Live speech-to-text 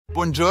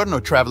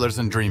Buongiorno, travelers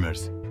and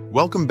dreamers.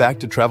 Welcome back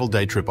to Travel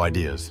Day Trip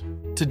Ideas.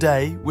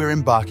 Today, we're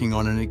embarking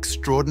on an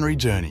extraordinary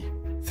journey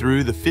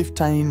through the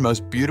 15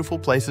 most beautiful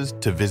places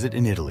to visit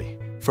in Italy.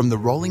 From the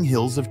rolling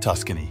hills of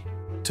Tuscany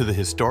to the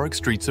historic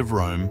streets of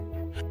Rome,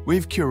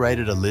 we've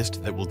curated a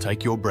list that will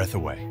take your breath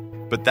away.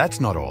 But that's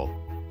not all.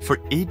 For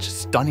each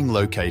stunning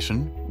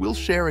location, we'll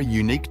share a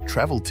unique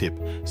travel tip,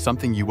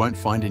 something you won't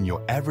find in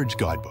your average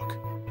guidebook.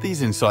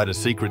 These insider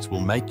secrets will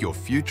make your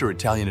future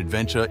Italian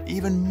adventure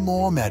even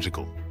more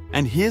magical.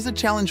 And here's a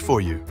challenge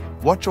for you.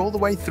 Watch all the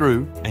way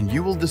through and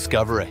you will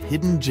discover a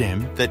hidden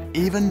gem that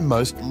even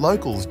most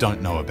locals don't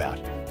know about.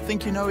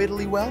 Think you know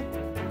Italy well?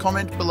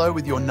 Comment below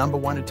with your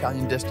 #1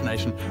 Italian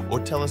destination or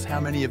tell us how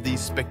many of these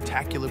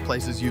spectacular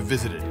places you've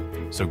visited.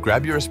 So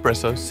grab your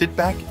espresso, sit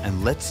back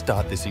and let's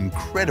start this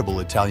incredible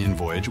Italian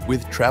voyage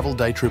with Travel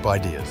Day Trip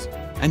Ideas.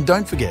 And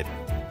don't forget,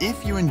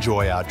 if you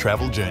enjoy our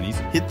travel journeys,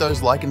 hit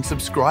those like and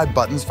subscribe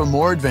buttons for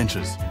more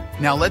adventures.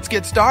 Now let's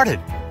get started.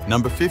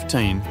 Number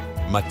 15,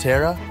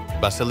 Matera,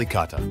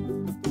 Basilicata.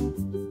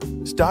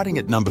 Starting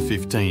at number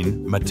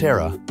 15,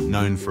 Matera,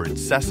 known for its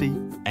sassy,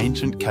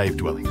 ancient cave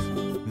dwellings.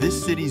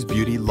 This city's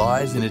beauty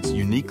lies in its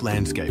unique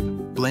landscape,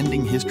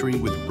 blending history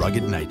with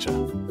rugged nature.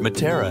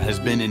 Matera has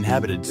been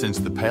inhabited since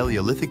the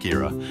Paleolithic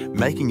era,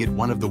 making it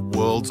one of the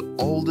world's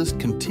oldest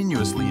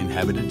continuously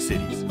inhabited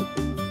cities.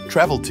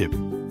 Travel tip: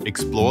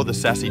 explore the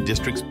sassy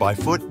districts by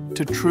foot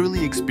to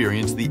truly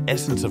experience the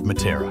essence of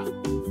Matera.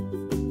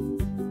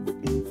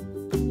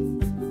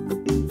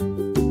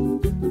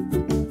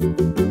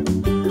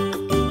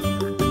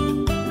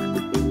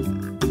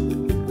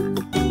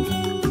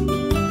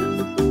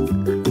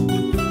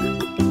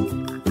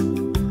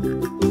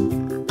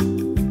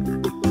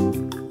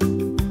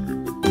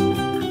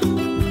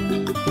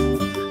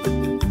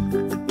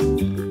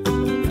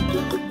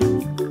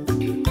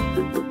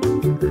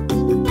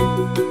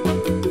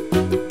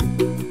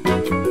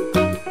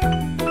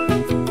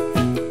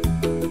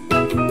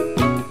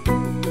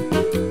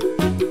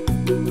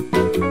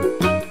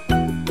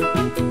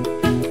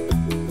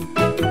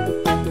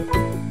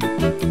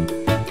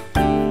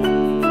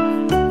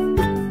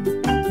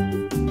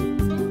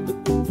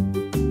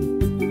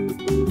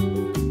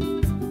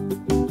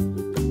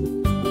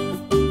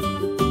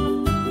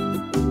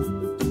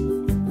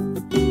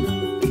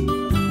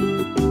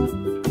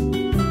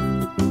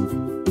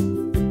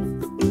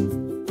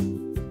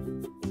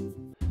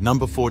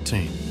 Number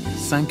 14,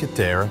 Cinque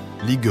Terre,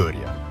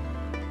 Liguria.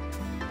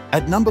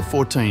 At number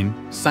 14,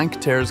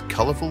 Cinque Terre's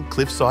colourful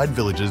cliffside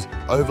villages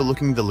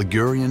overlooking the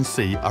Ligurian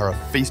Sea are a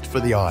feast for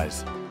the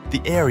eyes.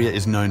 The area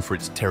is known for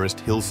its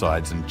terraced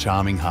hillsides and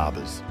charming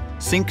harbours.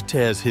 Cinque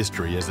Terre's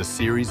history as a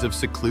series of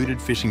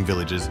secluded fishing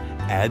villages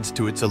adds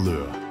to its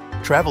allure.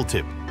 Travel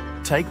tip: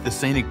 take the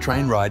scenic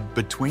train ride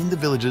between the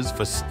villages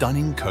for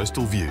stunning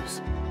coastal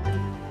views.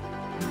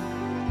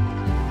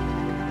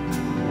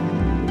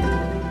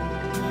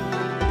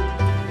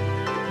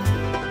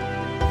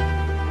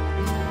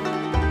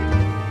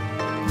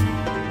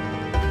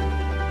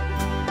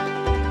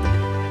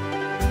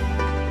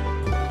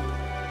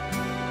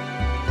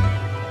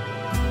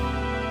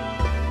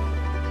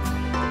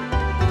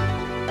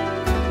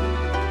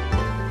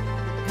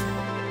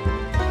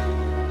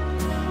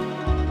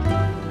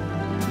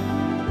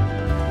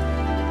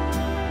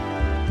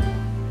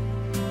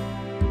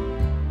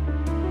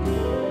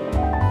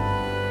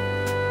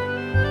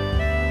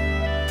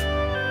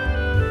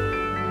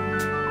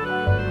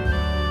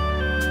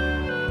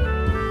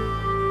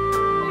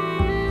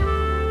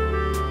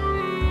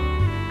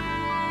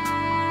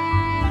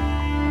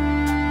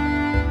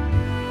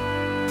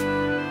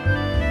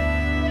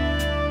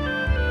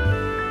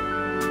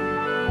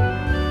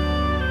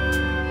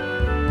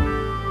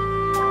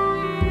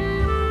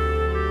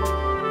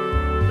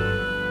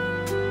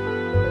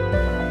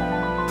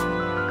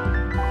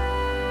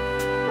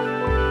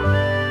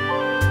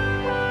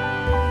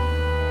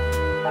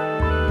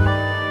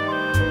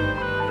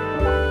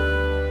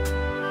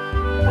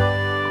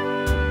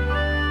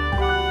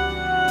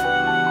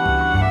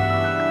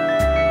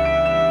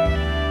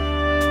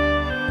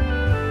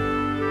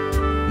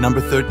 Number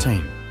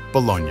 13,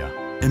 Bologna,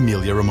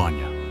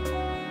 Emilia-Romagna.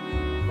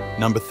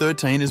 Number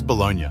 13 is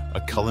Bologna,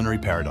 a culinary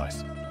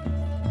paradise.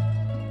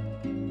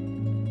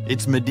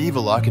 Its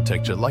medieval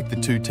architecture, like the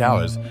two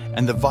towers,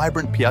 and the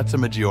vibrant Piazza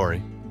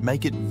Maggiore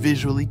make it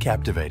visually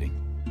captivating.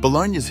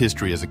 Bologna's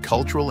history as a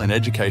cultural and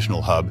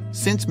educational hub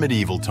since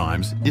medieval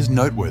times is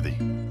noteworthy.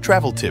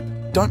 Travel tip: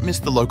 don't miss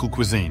the local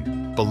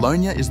cuisine.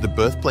 Bologna is the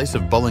birthplace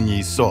of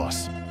Bolognese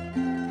sauce.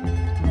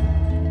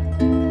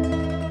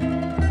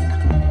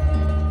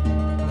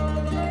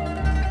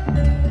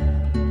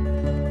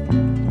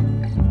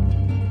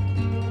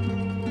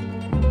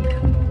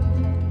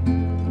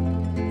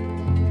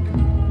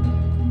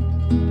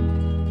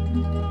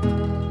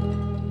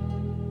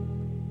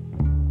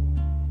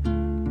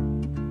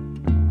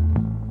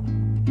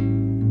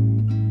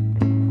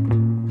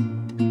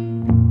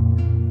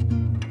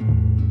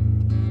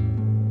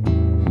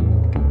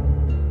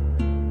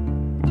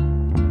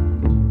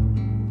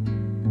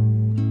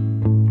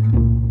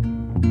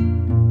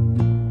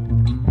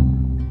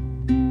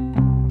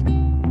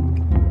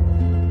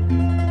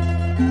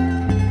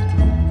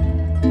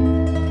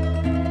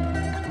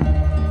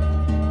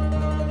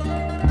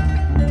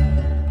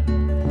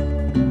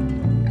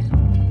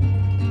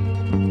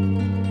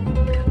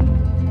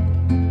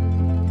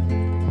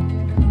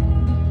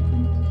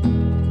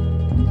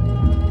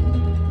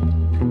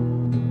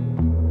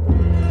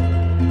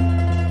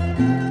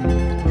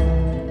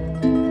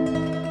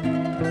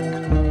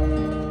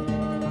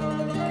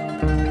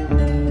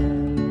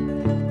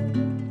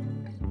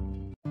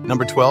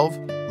 Number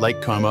 12,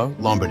 Lake Como,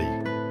 Lombardy.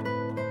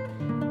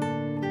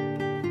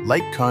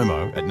 Lake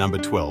Como at number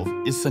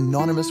 12 is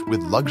synonymous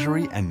with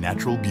luxury and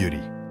natural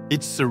beauty.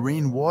 Its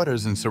serene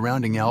waters and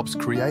surrounding Alps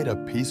create a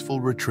peaceful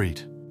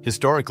retreat.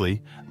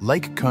 Historically,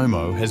 Lake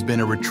Como has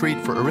been a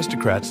retreat for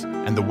aristocrats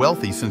and the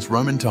wealthy since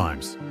Roman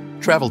times.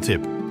 Travel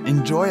tip: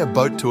 enjoy a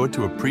boat tour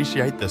to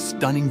appreciate the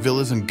stunning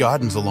villas and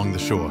gardens along the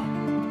shore.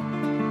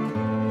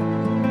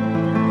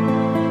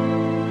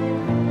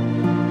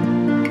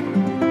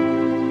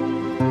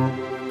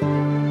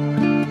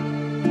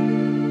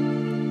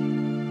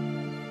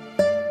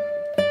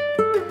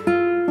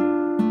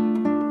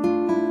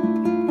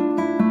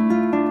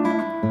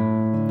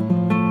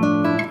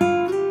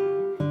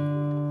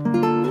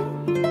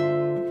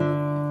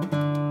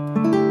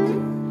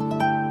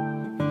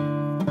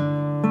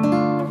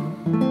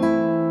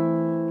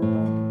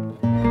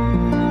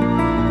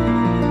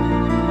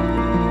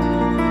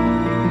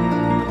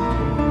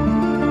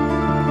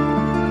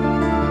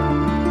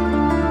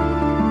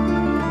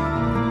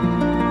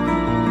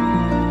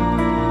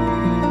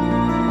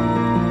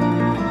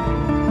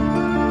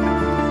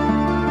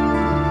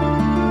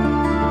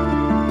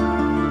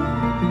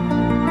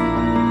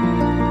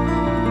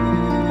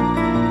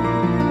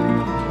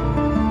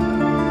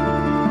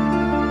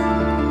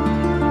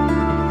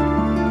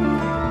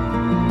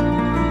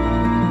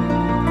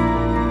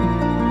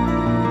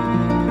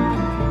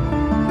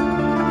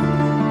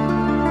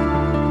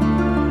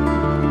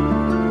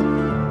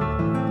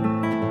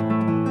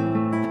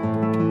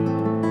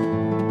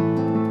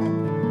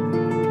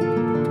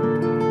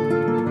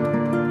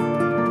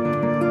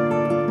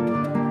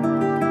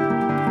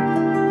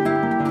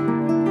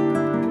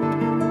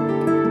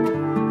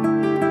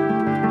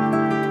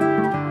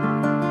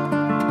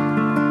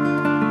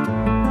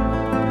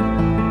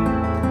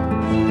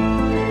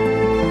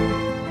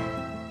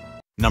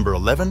 Number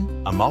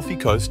 11, Amalfi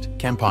Coast,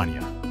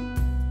 Campania.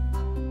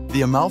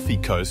 The Amalfi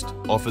Coast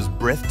offers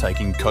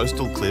breathtaking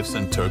coastal cliffs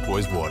and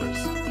turquoise waters.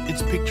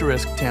 Its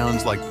picturesque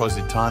towns like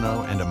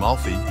Positano and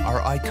Amalfi are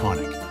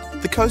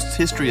iconic. The coast's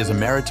history as a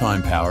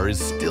maritime power is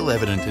still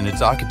evident in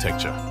its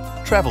architecture.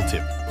 Travel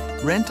tip: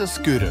 rent a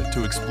scooter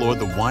to explore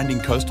the winding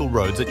coastal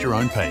roads at your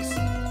own pace.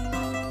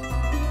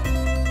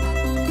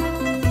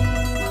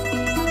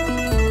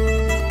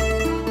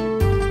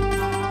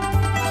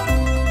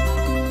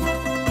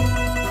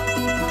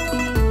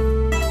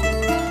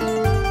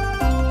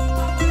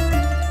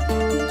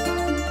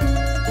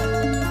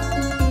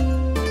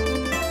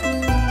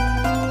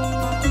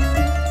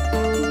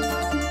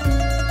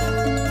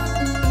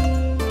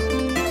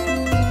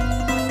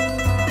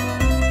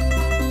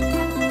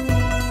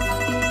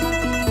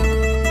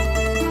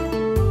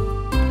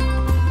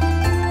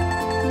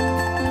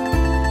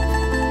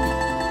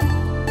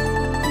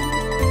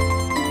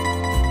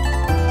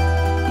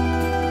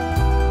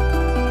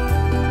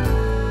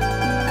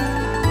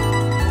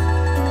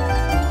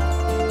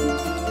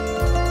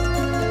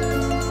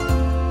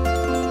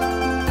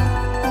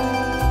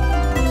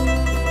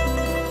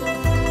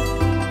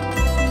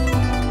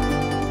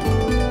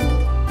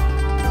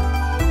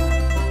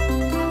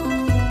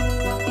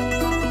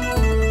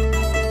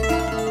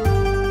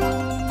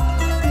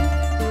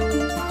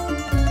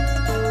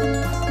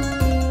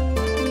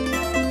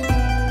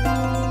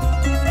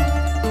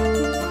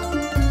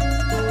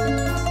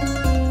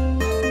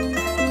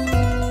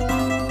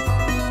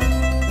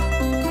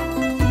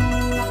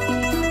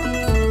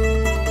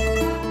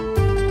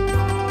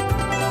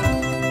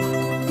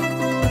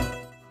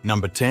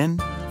 Number 10,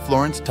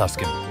 Florence,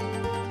 Tuscany.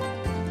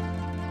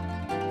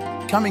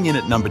 Coming in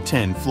at number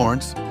 10,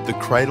 Florence, the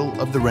cradle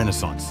of the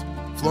Renaissance.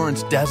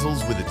 Florence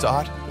dazzles with its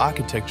art,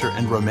 architecture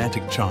and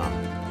romantic charm.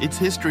 Its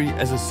history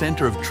as a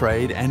centre of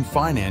trade and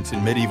finance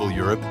in medieval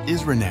Europe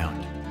is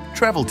renowned.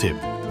 Travel tip: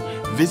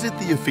 visit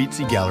the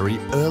Uffizi Gallery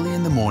early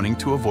in the morning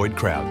to avoid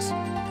crowds.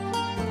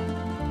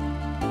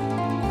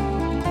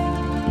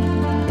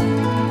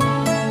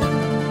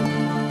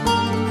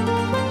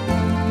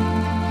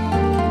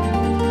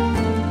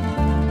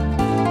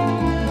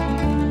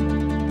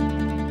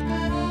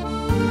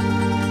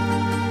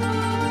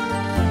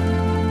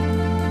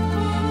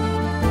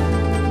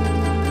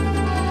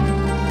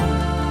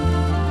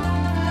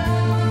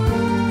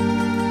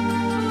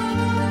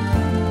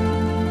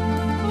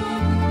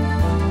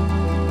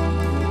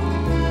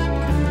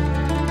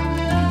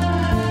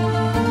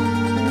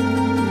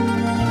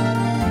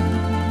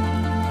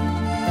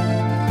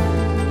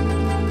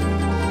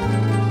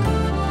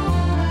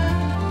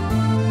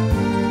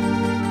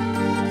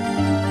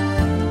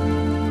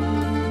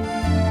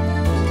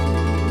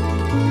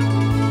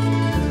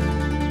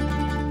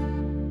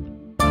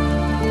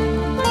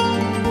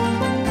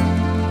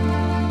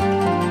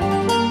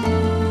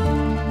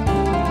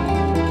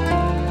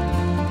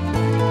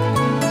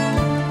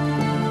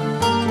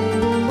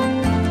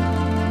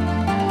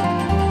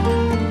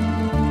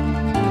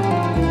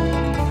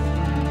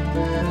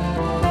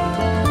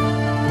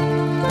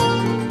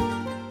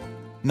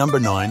 Number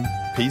 9,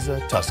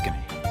 Pisa, Tuscany.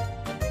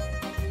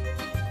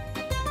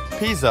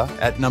 Pisa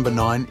at number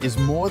 9 is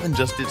more than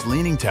just its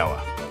leaning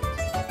tower.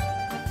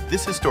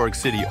 This historic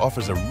city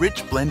offers a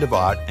rich blend of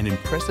art and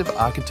impressive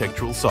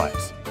architectural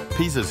sites.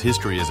 Pisa's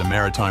history as a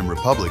maritime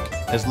republic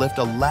has left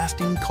a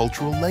lasting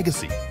cultural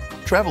legacy.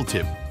 Travel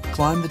tip: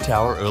 climb the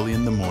tower early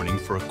in the morning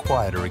for a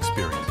quieter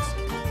experience.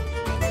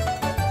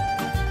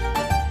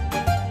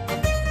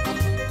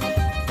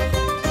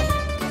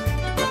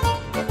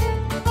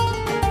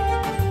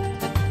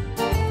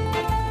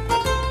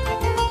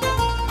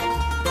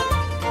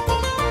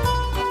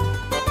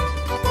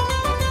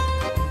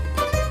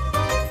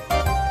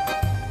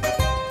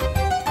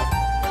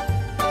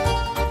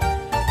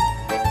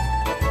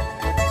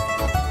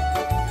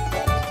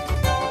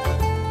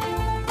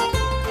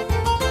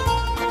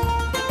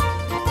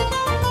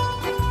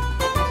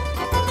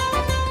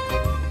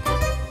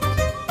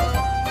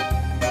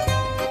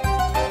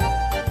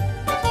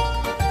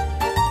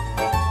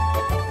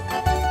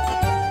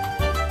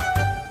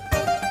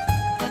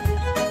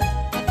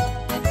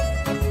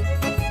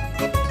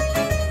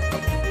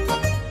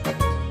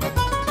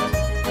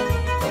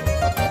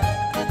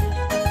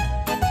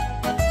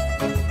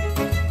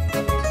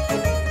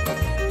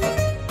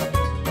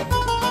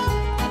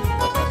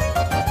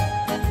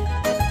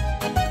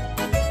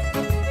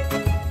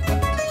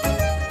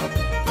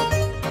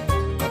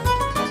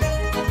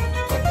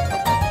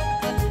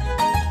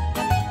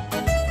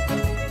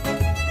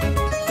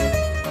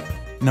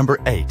 Number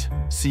 8.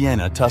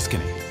 Siena,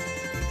 Tuscany.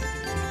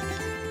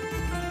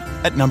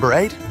 At number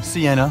 8,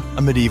 Siena,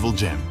 a medieval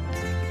gem.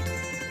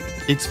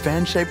 Its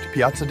fan-shaped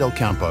Piazza del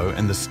Campo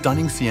and the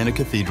stunning Siena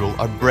Cathedral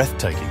are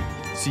breathtaking.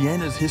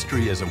 Siena's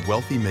history as a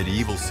wealthy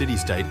medieval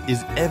city-state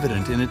is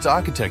evident in its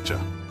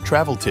architecture.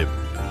 Travel tip: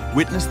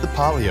 witness the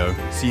Palio,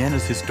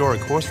 Siena's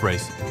historic horse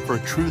race, for a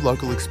true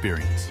local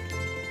experience.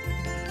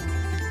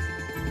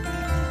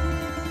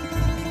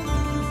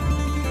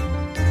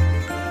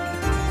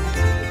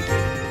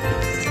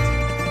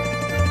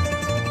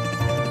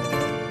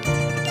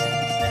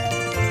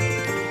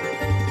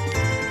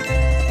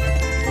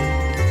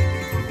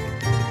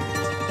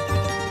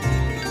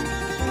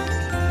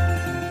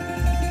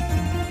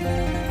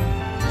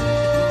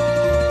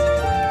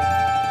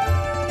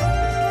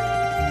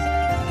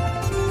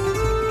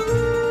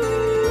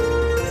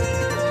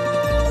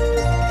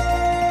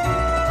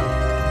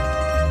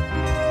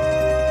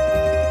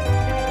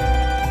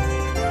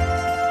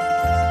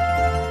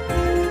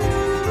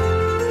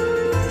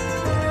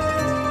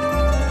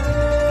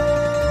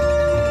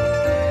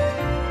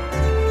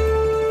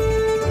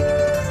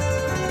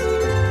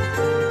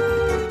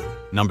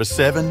 Number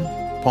 7.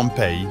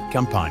 Pompeii,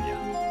 Campania.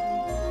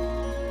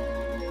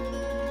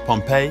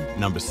 Pompeii,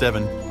 number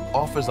 7,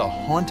 offers a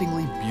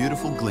hauntingly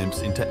beautiful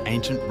glimpse into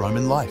ancient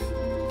Roman life.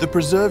 The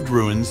preserved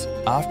ruins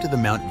after the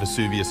Mount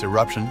Vesuvius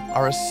eruption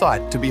are a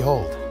sight to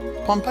behold.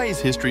 Pompeii's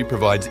history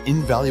provides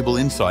invaluable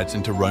insights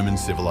into Roman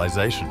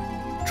civilization.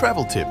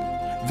 Travel tip: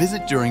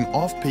 visit during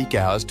off-peak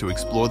hours to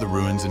explore the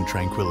ruins in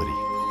tranquility.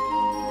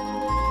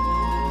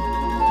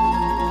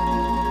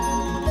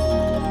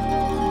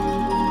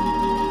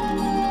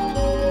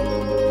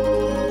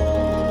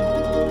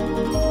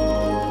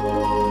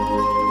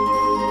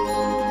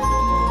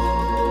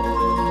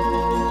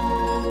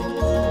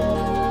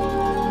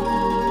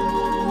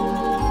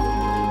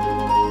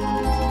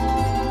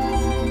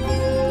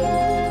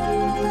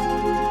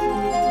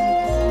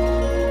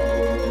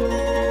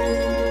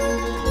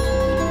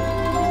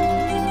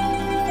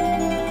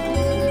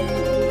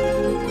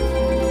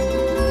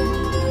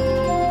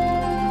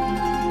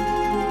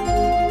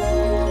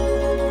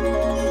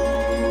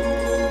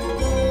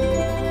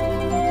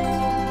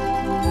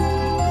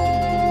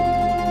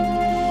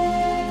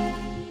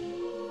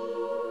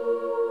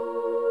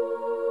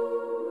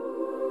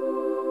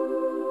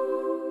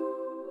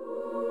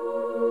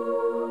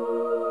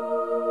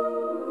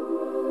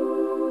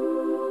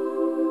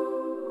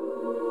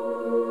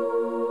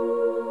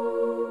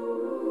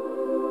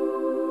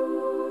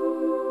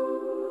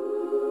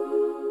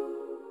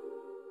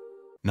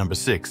 Number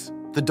 6.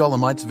 The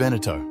Dolomites,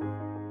 Veneto.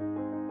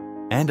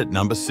 And at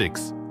number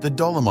 6, the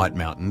Dolomite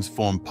Mountains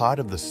form part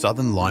of the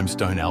southern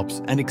limestone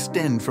Alps and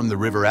extend from the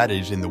River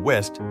Adige in the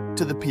west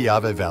to the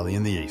Piave Valley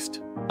in the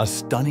east. A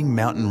stunning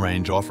mountain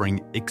range offering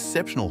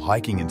exceptional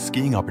hiking and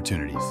skiing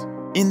opportunities.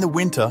 In the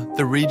winter,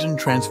 the region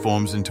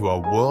transforms into a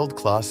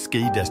world-class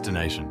ski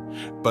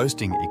destination,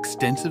 boasting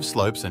extensive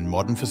slopes and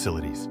modern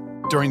facilities.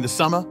 During the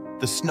summer,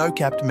 the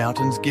snow-capped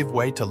mountains give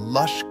way to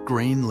lush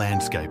green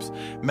landscapes,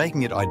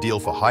 making it ideal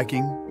for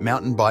hiking,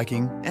 mountain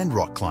biking, and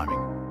rock climbing.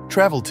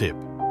 Travel tip: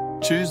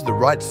 choose the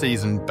right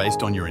season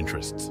based on your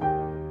interests.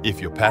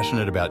 If you're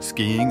passionate about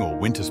skiing or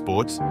winter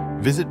sports,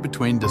 visit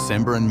between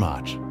December and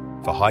March.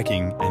 For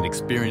hiking and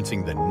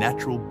experiencing the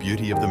natural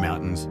beauty of the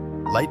mountains,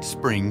 late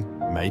spring,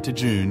 May to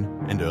June,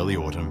 and early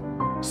autumn,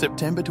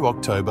 September to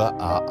October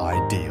are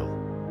ideal.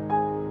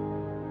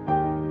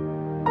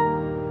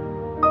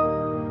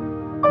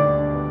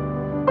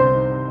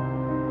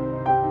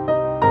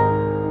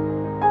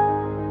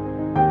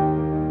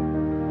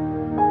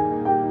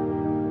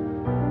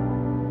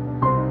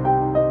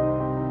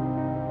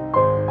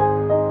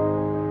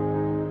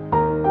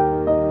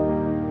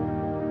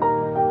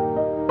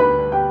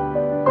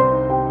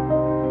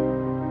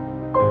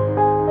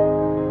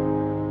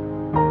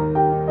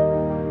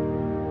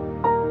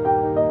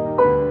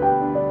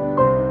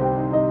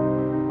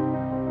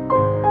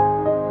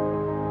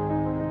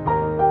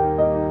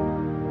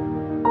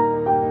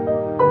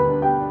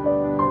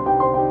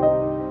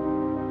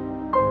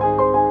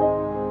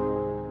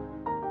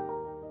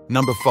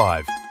 Number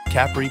 5.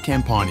 Capri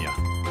Campania.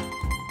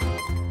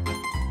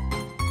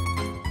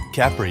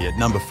 Capri at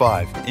number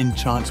 5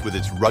 enchants with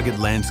its rugged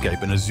landscape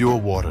and azure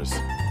waters.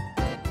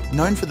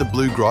 Known for the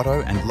Blue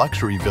Grotto and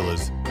luxury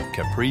villas,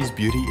 Capri's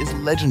beauty is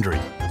legendary.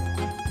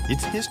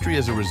 Its history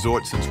as a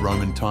resort since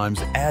Roman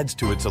times adds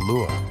to its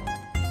allure.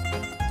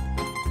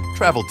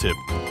 Travel tip: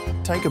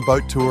 take a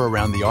boat tour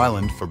around the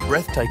island for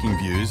breathtaking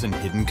views and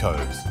hidden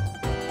coves.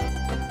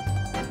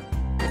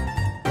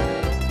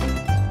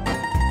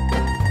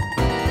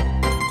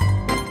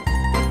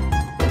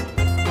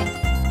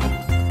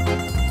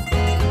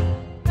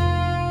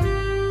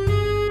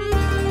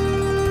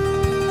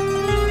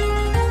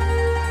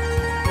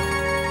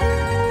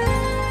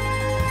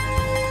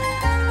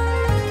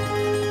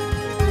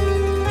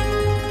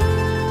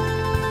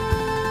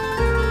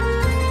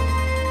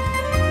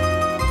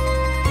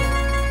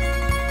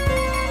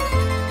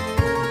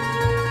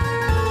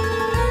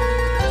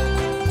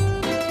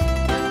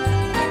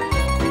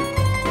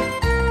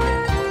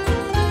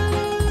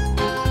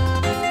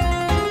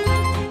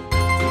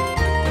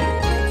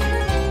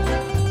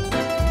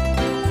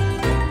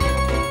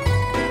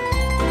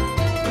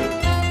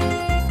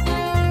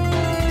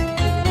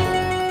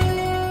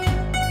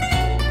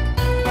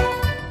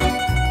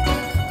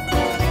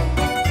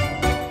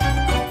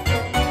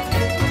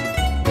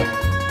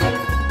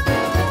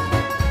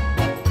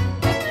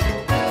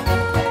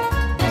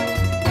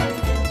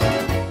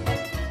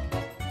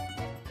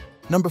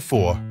 Number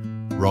 4.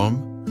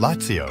 Rome,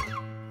 Lazio.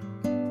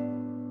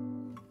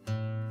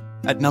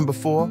 At number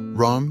 4,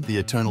 Rome, the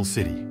Eternal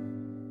City.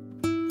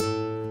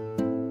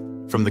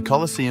 From the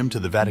Colosseum to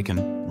the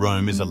Vatican,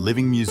 Rome is a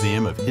living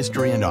museum of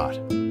history and art.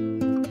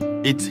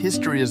 Its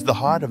history as the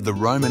heart of the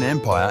Roman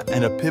Empire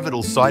and a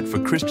pivotal site for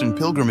Christian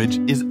pilgrimage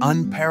is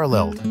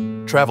unparalleled.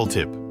 Travel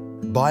tip: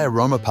 buy a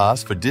Roma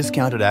pass for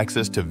discounted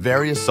access to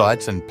various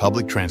sites and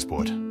public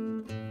transport.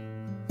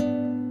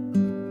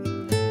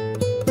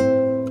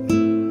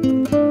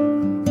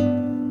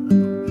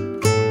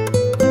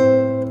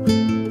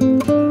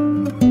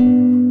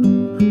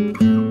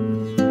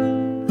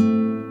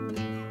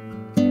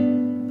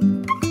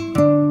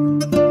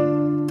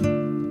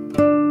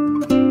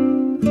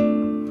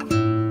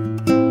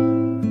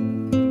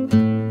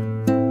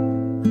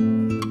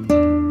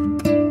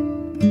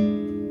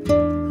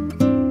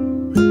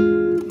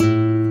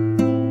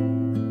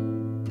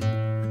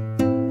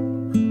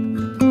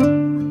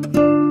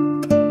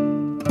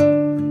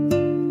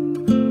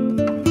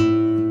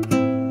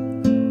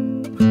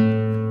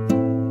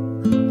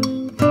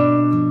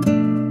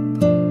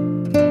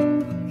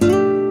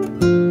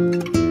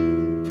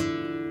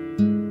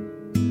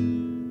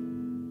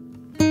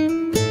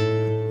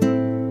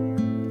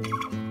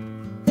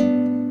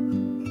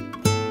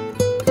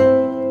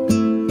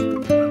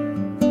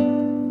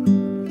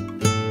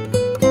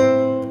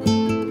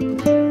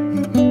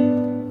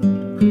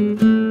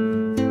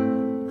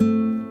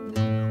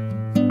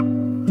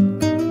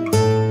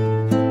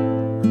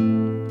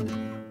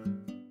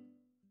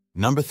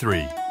 Number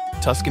 3.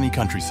 Tuscany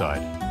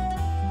countryside.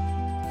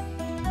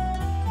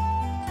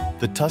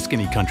 The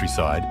Tuscany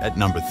countryside at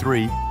number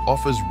 3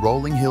 offers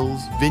rolling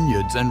hills,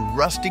 vineyards and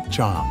rustic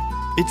charm.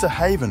 It's a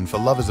haven for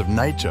lovers of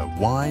nature,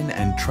 wine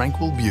and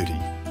tranquil beauty.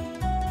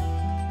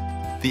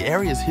 The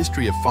area's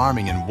history of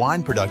farming and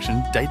wine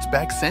production dates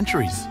back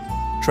centuries.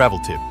 Travel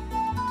tip: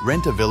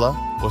 rent a villa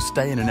or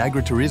stay in an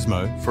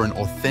agriturismo for an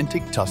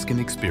authentic Tuscan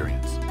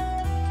experience.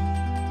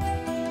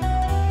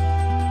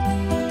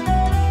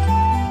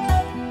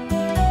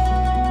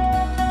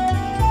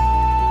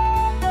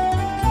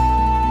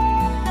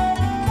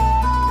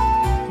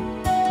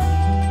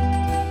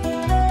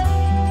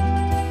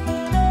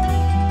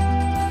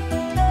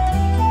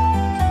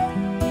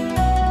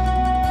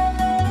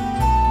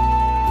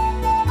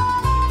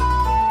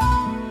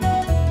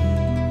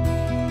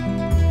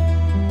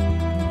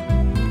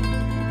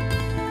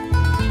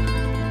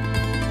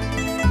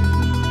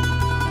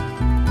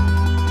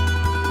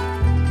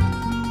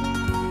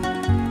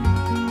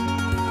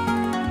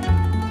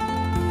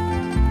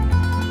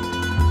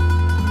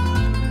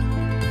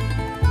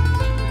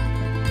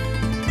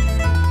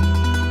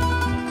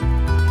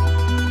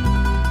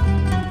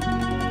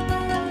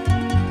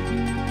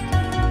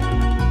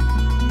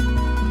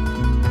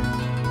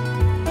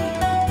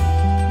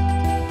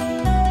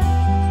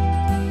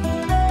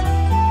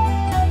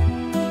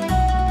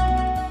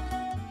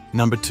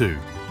 Number 2.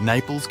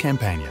 Naples,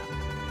 Campania.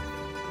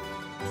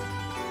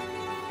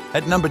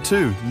 At number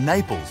 2,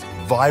 Naples,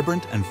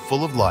 vibrant and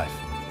full of life.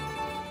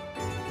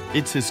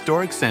 Its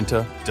historic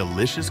centre,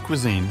 delicious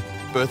cuisine,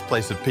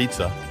 birthplace of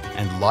pizza,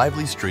 and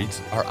lively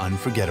streets are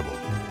unforgettable.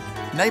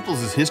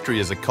 Naples' history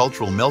as a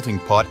cultural melting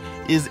pot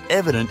is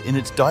evident in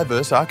its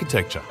diverse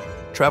architecture.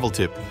 Travel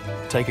tip: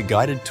 take a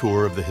guided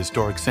tour of the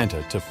historic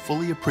centre to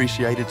fully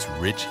appreciate its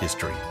rich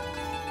history.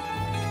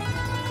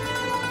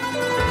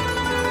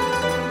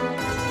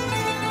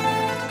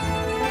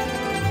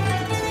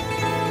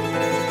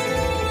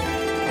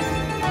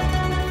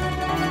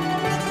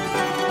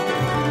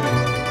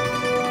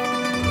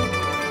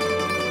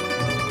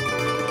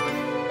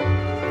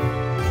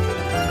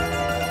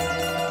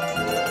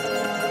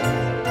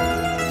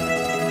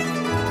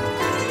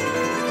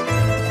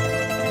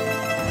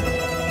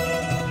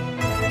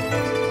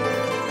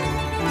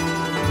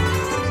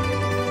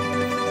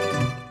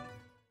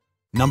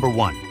 Number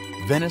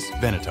 1. Venice,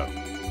 Veneto.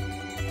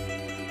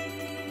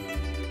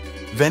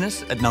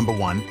 Venice at number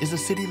 1 is a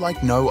city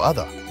like no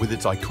other, with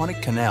its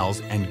iconic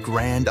canals and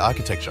grand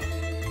architecture.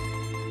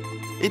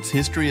 Its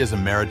history as a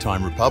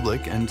maritime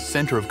republic and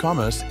centre of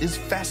commerce is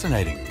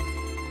fascinating.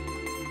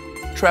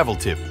 Travel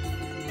tip: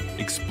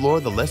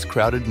 explore the less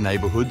crowded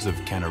neighbourhoods of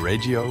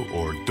Cannaregio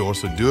or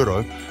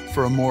Dorsoduro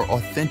for a more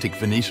authentic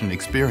Venetian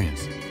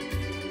experience.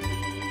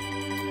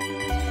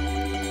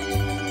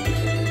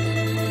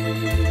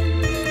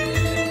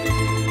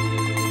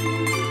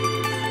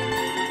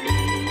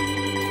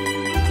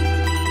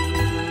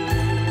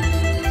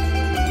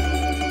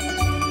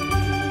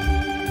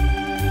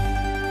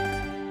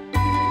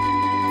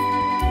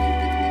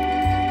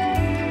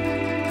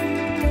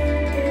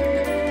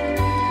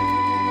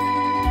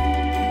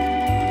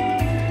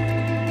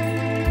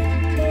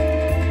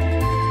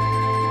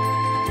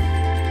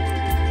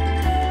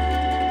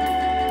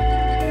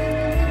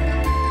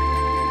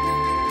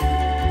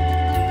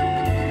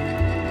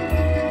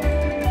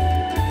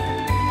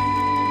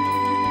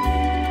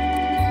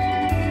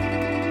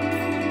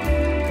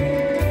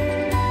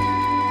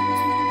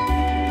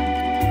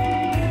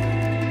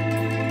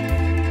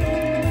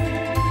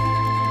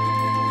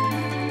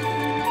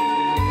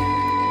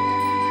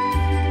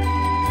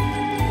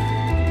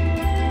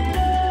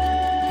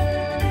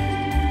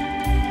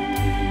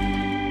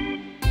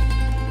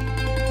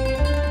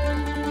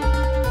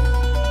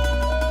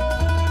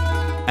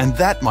 And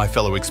that, my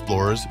fellow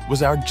explorers,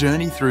 was our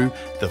journey through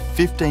the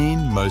 15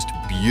 most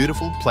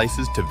beautiful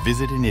places to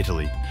visit in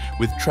Italy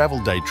with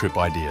travel day trip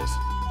ideas.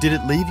 Did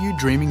it leave you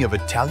dreaming of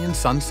Italian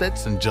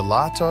sunsets and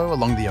gelato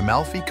along the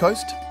Amalfi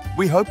coast?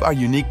 We hope our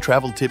unique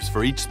travel tips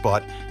for each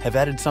spot have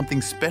added something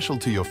special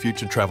to your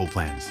future travel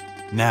plans.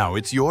 Now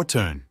it's your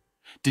turn.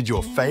 Did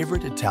your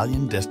favorite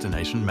Italian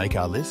destination make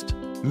our list?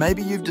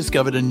 Maybe you've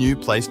discovered a new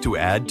place to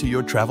add to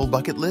your travel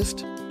bucket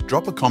list?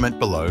 Drop a comment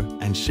below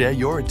and share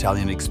your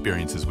Italian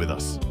experiences with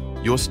us.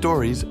 Your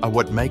stories are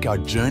what make our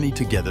journey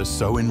together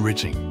so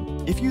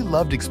enriching. If you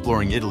loved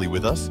exploring Italy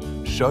with us,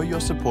 show your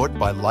support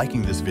by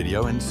liking this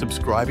video and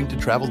subscribing to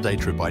Travel Day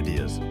Trip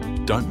Ideas.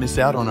 Don't miss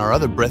out on our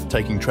other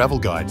breathtaking travel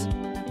guides.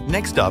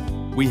 Next up,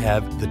 we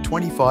have the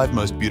 25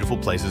 most beautiful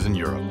places in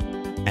Europe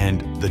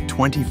and the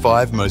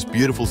 25 most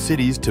beautiful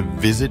cities to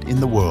visit in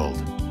the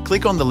world.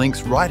 Click on the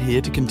links right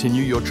here to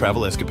continue your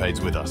travel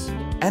escapades with us.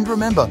 And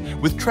remember,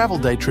 with Travel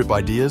Day Trip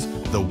Ideas,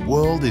 the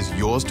world is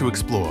yours to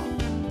explore.